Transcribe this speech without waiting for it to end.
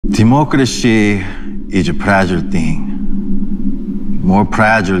Democracy is a fragile thing, more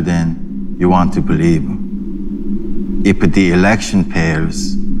fragile than you want to believe. If the election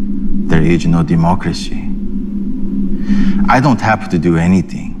fails, there is no democracy. I don't have to do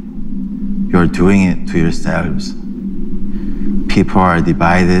anything. You're doing it to yourselves. People are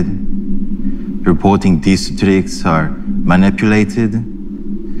divided. Your voting districts are manipulated.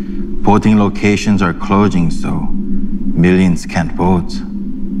 Voting locations are closing, so millions can't vote.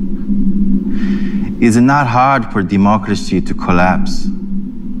 It's not hard for democracy to collapse.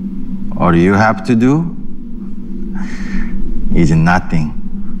 All you have to do is nothing.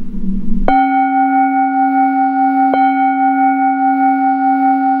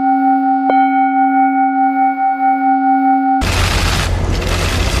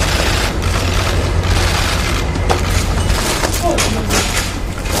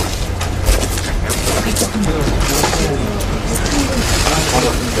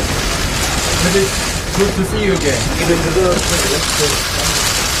 Good to see you again.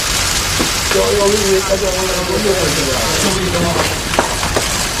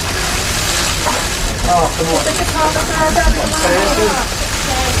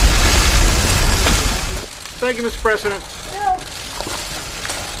 Thank you, Mr. President.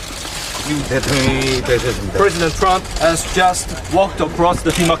 President Trump has just walked across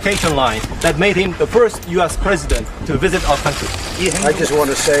the demarcation line that made him the first U.S. president to visit our country. I just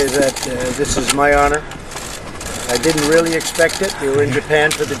want to say that this is my honor. I didn't really expect it. We were in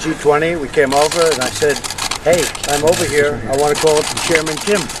Japan for the G20. We came over and I said, hey, I'm over here. I want to call up Chairman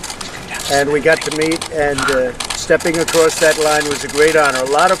Kim. And we got to meet, and stepping across that line was a great honor. A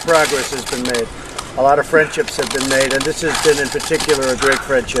lot of progress has been made. A lot of friendships have been made, and this has been in particular a great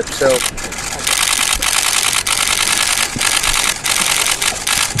friendship. So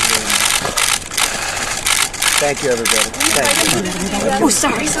thank you, everybody. Thank you. Oh,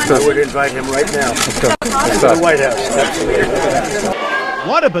 sorry. I would invite him right now to the White House. Absolutely.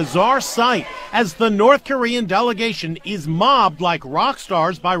 What a bizarre sight as the North Korean delegation is mobbed like rock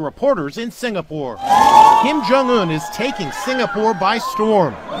stars by reporters in Singapore. Kim Jong Un is taking Singapore by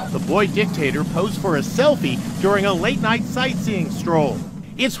storm. The boy dictator posed for a selfie during a late-night sightseeing stroll.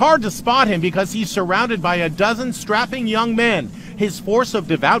 It's hard to spot him because he's surrounded by a dozen strapping young men, his force of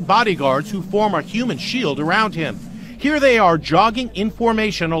devout bodyguards who form a human shield around him. Here they are jogging in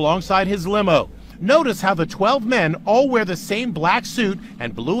formation alongside his limo. Notice how the 12 men all wear the same black suit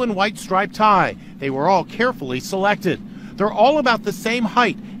and blue and white striped tie. They were all carefully selected. They're all about the same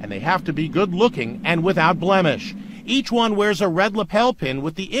height, and they have to be good looking and without blemish. Each one wears a red lapel pin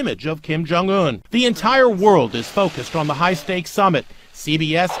with the image of Kim Jong Un. The entire world is focused on the high-stakes summit.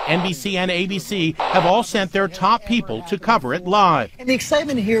 CBS, NBC, and ABC have all sent their top people to cover it live. And the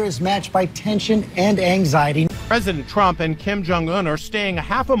excitement here is matched by tension and anxiety. President Trump and Kim Jong Un are staying a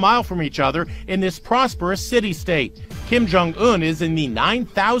half a mile from each other in this prosperous city-state. Kim Jong Un is in the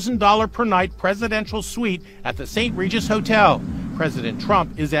 $9,000 per night presidential suite at the St. Regis Hotel. President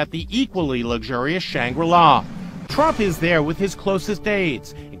Trump is at the equally luxurious Shangri-La. Trump is there with his closest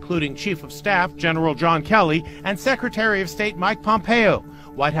aides, including Chief of Staff General John Kelly and Secretary of State Mike Pompeo.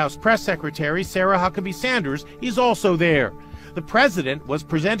 White House Press Secretary Sarah Huckabee Sanders is also there. The president was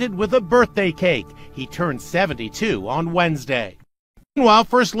presented with a birthday cake. He turned 72 on Wednesday. Meanwhile,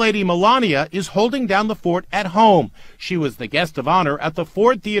 First Lady Melania is holding down the fort at home. She was the guest of honor at the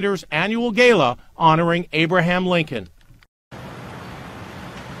Ford Theater's annual gala honoring Abraham Lincoln.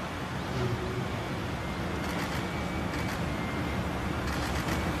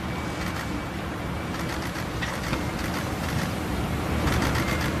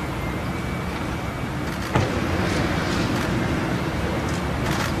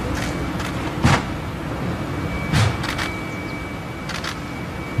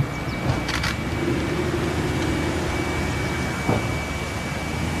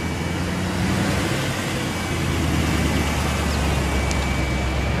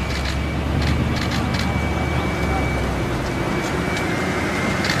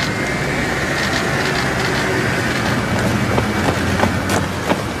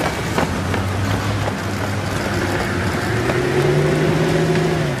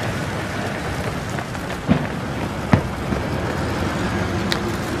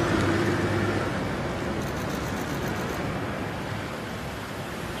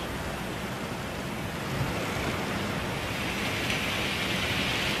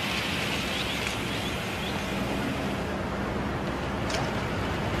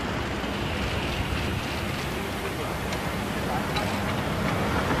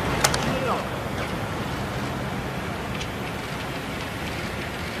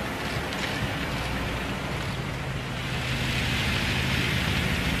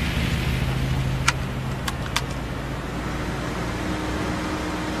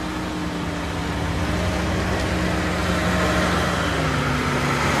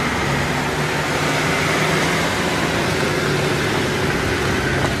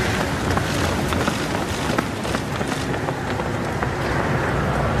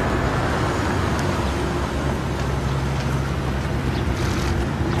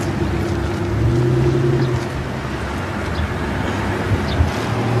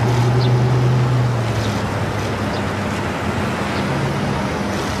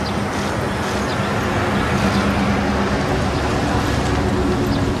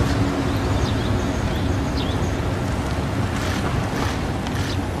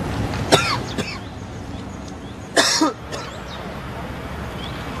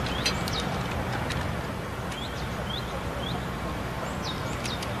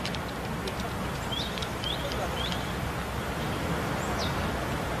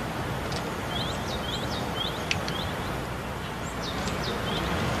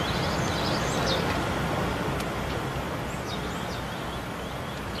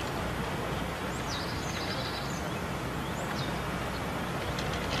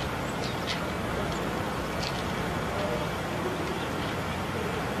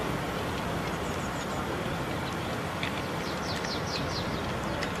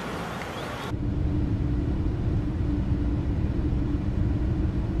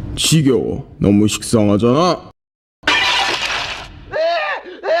 지겨워. 너무 식상하잖아.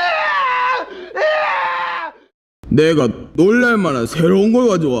 내가 놀랄만한 새로운 걸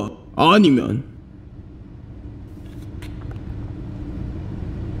가져와. 아니면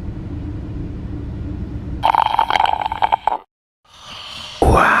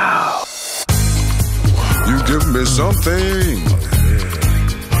You give me something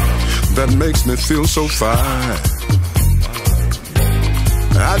that makes me feel so fine.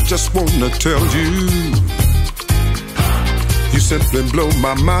 I just wanna tell you, you simply blow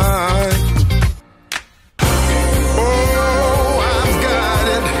my mind.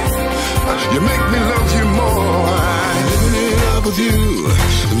 You make me love you more. Living in love with you.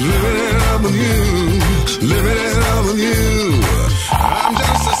 Living in love with you. Living in love with you. I'm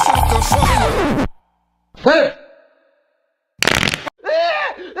just a sucker for you. Hey!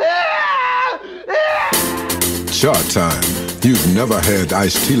 Chart time. You've never had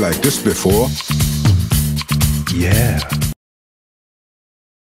iced tea like this before. Yeah.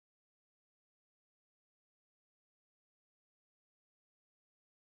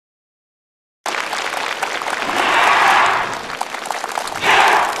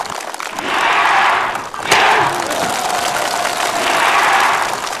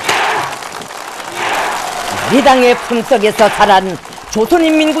 이 당의 품속에서 자란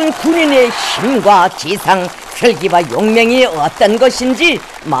조선인민군 군인의 힘과 지상, 혈기와 용맹이 어떤 것인지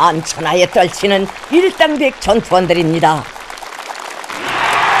만천하에 떨치는 일당백 전투원들입니다.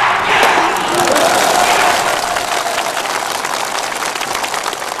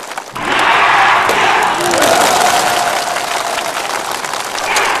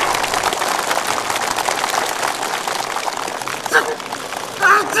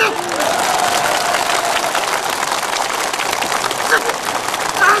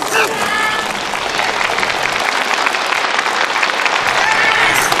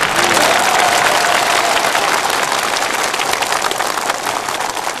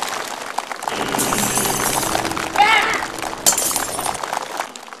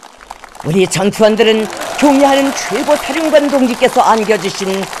 우리 전투원들은 경애하는 최고 사령관 동지께서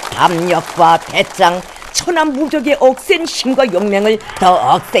안겨주신 담력과 배짱, 천한 무적의 억센 힘과 용맹을 더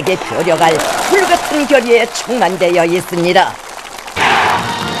억세게 벼려갈 불같은 결의에 충만되어 있습니다.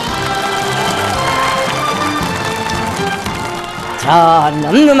 저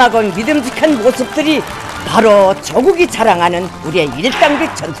늠름하고 믿음직한 모습들이 바로 조국이 자랑하는 우리의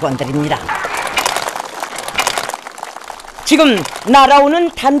일당백 전투원들입니다. 지금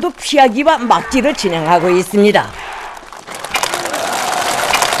날아오는 단도 피하기와 막기를 진행하고 있습니다.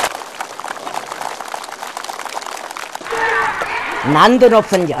 난도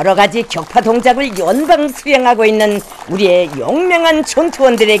높은 여러 가지 격파 동작을 연방 수행하고 있는 우리의 용맹한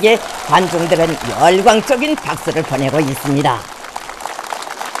전투원들에게 관중들은 열광적인 박수를 보내고 있습니다.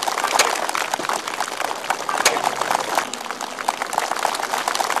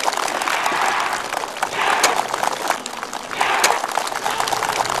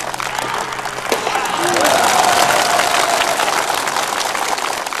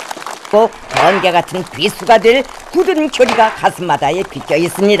 번개 같은 비수가 될 굳은 결의가 가슴마다에 빗겨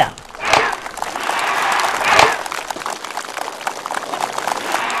있습니다.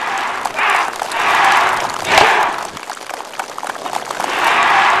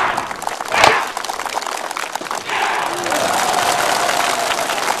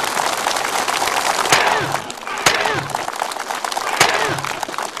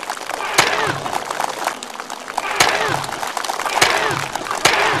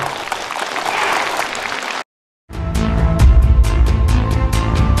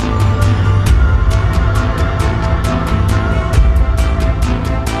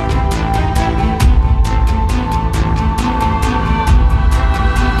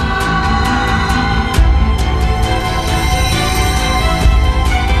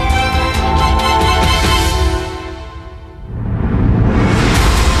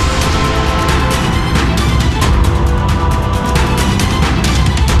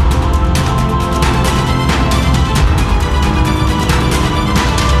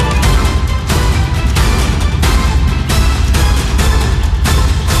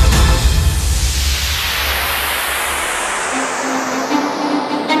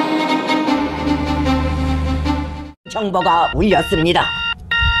 정보가 울렸습니다.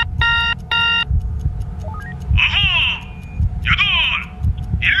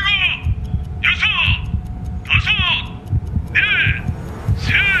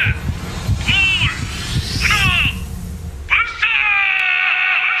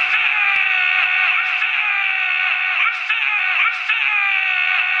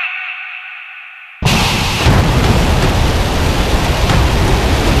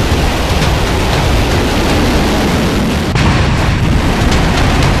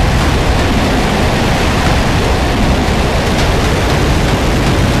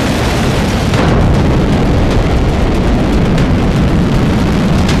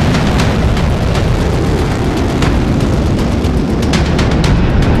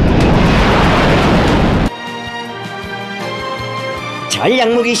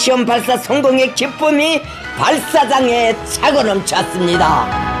 전략무기 시험 발사 성공의 기쁨이 발사장에 차고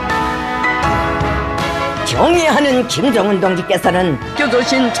넘쳤습니다. 경애하는 김정은 동지께서는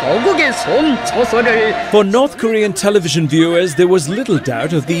교조신 저국의 솜 저서를 For North Korean television viewers, there was little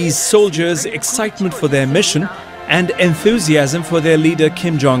doubt of these soldiers' excitement for their mission and enthusiasm for their leader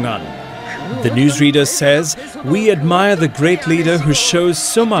Kim Jong-un. The newsreader says, "We admire the great leader who shows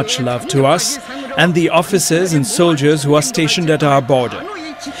so much love to us and the officers and soldiers who are stationed at our border."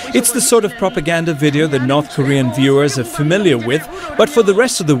 It's the sort of propaganda video that North Korean viewers are familiar with, but for the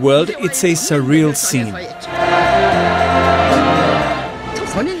rest of the world, it's a surreal scene.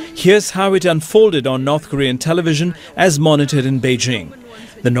 Here's how it unfolded on North Korean television as monitored in Beijing.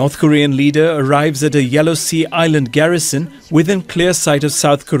 The North Korean leader arrives at a Yellow Sea Island garrison within clear sight of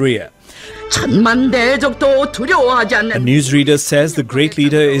South Korea. A newsreader says the great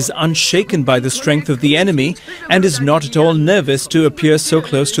leader is unshaken by the strength of the enemy and is not at all nervous to appear so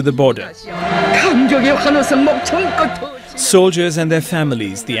close to the border. Soldiers and their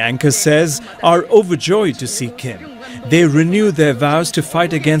families, the anchor says, are overjoyed to see Kim. They renew their vows to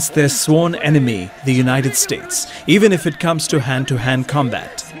fight against their sworn enemy, the United States, even if it comes to hand-to-hand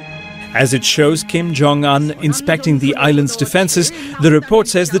combat. As it shows Kim Jong-un inspecting the island's defenses, the report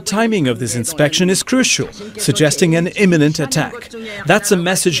says the timing of this inspection is crucial, suggesting an imminent attack. That's a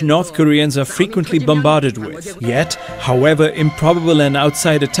message North Koreans are frequently bombarded with. Yet, however improbable an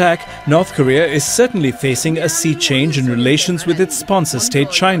outside attack, North Korea is certainly facing a sea change in relations with its sponsor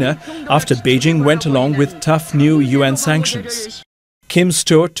state China after Beijing went along with tough new UN sanctions. Kim's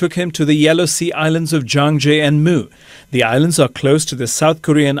tour took him to the Yellow Sea islands of Jangjae and Mu. The islands are close to the South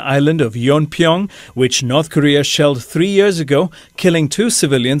Korean island of Yeonpyeong, which North Korea shelled 3 years ago, killing 2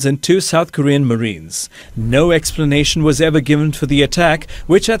 civilians and 2 South Korean Marines. No explanation was ever given for the attack,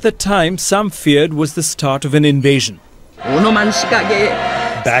 which at the time some feared was the start of an invasion.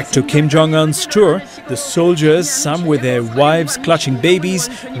 Back to Kim Jong-un's tour, the soldiers, some with their wives clutching babies,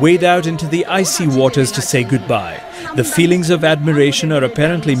 wade out into the icy waters to say goodbye. The feelings of admiration are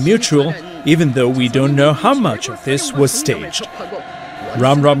apparently mutual, even though we don't know how much of this was staged.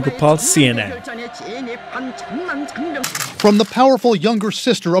 Ram Gopal, CNN. From the powerful younger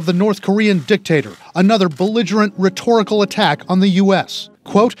sister of the North Korean dictator, another belligerent rhetorical attack on the U.S.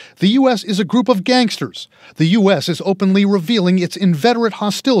 Quote, "The U.S. is a group of gangsters. The U.S. is openly revealing its inveterate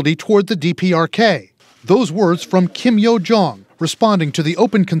hostility toward the DPRK." Those words from Kim Yo-jong, responding to the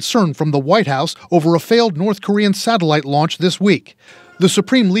open concern from the White House over a failed North Korean satellite launch this week. The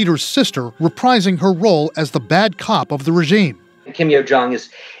Supreme Leader's sister reprising her role as the bad cop of the regime. Kim Yo-jong is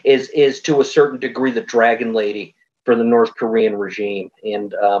to a certain degree the dragon lady for the North Korean regime.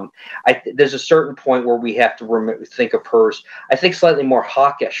 And there's a certain point where we have to think of hers, I think, slightly more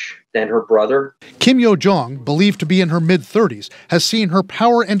hawkish than her brother. Kim Yo-jong, believed to be in her mid-30s, has seen her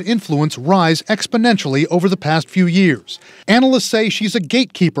power and influence rise exponentially over the past few years. Analysts say she's a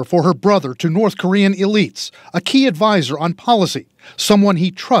gatekeeper for her brother to North Korean elites, a key advisor on policy, someone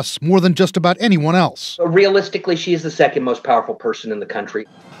he trusts more than just about anyone else. Realistically, she is the second most powerful person in the country.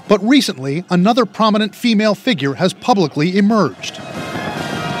 But recently, another prominent female figure has publicly emerged.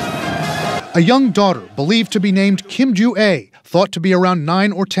 A young daughter believed to be named Kim Ju-ae, thought to be around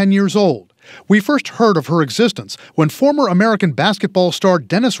 9 or 10 years old. We first heard of her existence when former American basketball star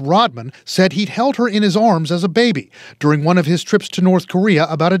Dennis Rodman said he'd held her in his arms as a baby during one of his trips to North Korea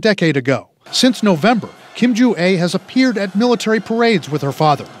about a decade ago. Since November, Kim Ju-ae has appeared at military parades with her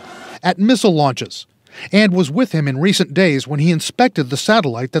father, at missile launches, and was with him in recent days when he inspected the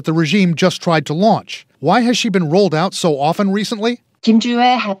satellite that the regime just tried to launch. Why has she been rolled out so often recently? Kim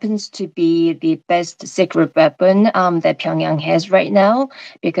Ju-ae happens to be the best secret weapon that Pyongyang has right now,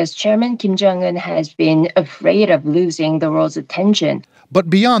 because Chairman Kim Jong-un has been afraid of losing the world's attention. But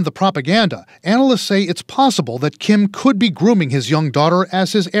beyond the propaganda, analysts say it's possible that Kim could be grooming his young daughter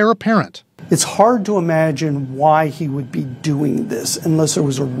as his heir apparent. It's hard to imagine why he would be doing this unless there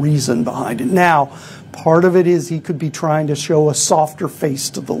was a reason behind it. Now, part of it is he could be trying to show a softer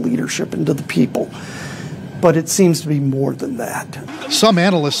face to the leadership and to the people. But it seems to be more than that. Some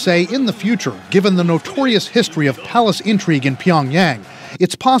analysts say in the future, given the notorious history of palace intrigue in Pyongyang,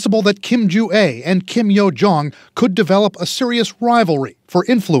 it's possible that Kim Ju-ae and Kim Yo-jong could develop a serious rivalry for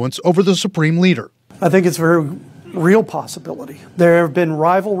influence over the supreme leader. I think it's a very real possibility. There have been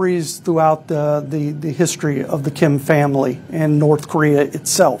rivalries throughout the history of the Kim family and North Korea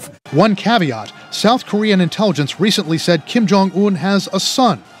itself. One caveat, South Korean intelligence recently said Kim Jong-un has a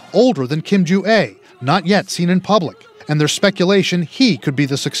son, older than Kim Ju-ae, not yet seen in public, and there's speculation he could be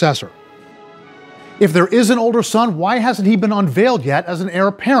the successor. If there is an older son, why hasn't he been unveiled yet as an heir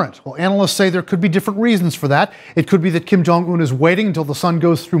apparent? Well, analysts say there could be different reasons for that. It could be that Kim Jong Un is waiting until the son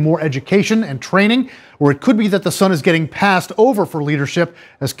goes through more education and training, or it could be that the son is getting passed over for leadership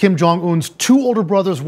as Kim Jong Un's two older brothers